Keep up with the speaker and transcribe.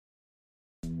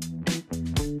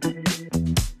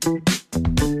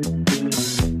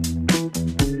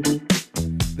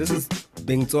This is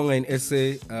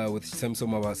BeingTsongaInSA with Shitshembiso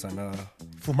Mabasa na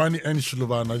Fumani N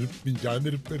Shilubana.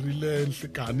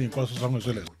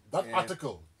 That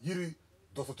article, Yiri,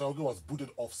 Dr. Chauke was booted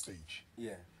off stage.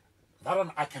 yeah. That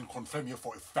one I can confirm here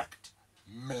for a fact.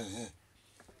 Meh.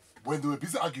 When they were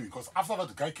busy arguing, because after that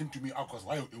the guy came to me, I was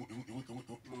why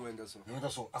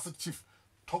so I said, Chief,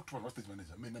 talk to my stage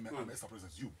manager. I'm as surprised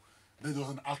as you. Then there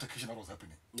was an altercation that was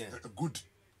happening. Yeah. A good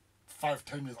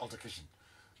 5-10 minutes altercation.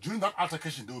 During that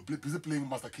altercation, they were busy playing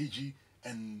Master KG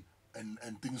and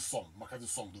things song,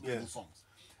 Makazi's song, the songs.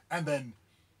 And then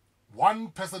one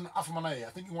person, Fumani,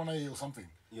 I think Fumani or something.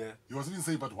 Yeah. He was even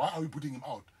saying, but why are we putting him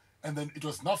out? And then it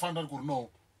was now found out, no,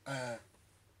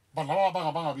 but now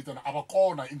our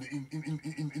corner in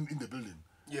the building.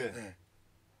 Yeah.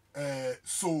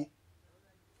 So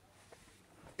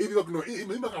if you know,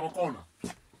 in our corner,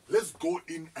 let's go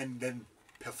in and then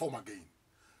perform again.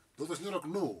 Those are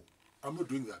no, I'm not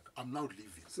doing that. I'm now leaving.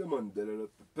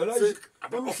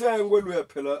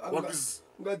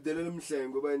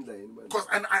 Because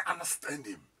and I understand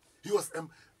him. He was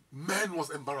man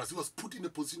was embarrassed. He was put in a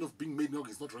position of being made. No,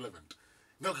 he's not relevant.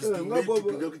 Now he's being made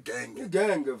to be gang. It's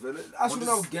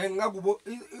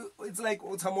like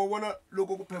Otamo wanna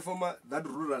look perform that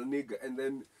rural nigga and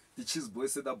then the cheese boy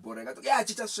said that boring. I thought, yeah,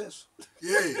 Chicha says.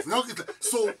 Yes. Now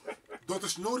so Dr.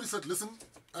 Shinyori said, listen,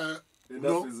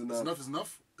 Enough is enough. Enough is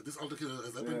enough. This altercation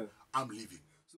has happened. I'm leaving.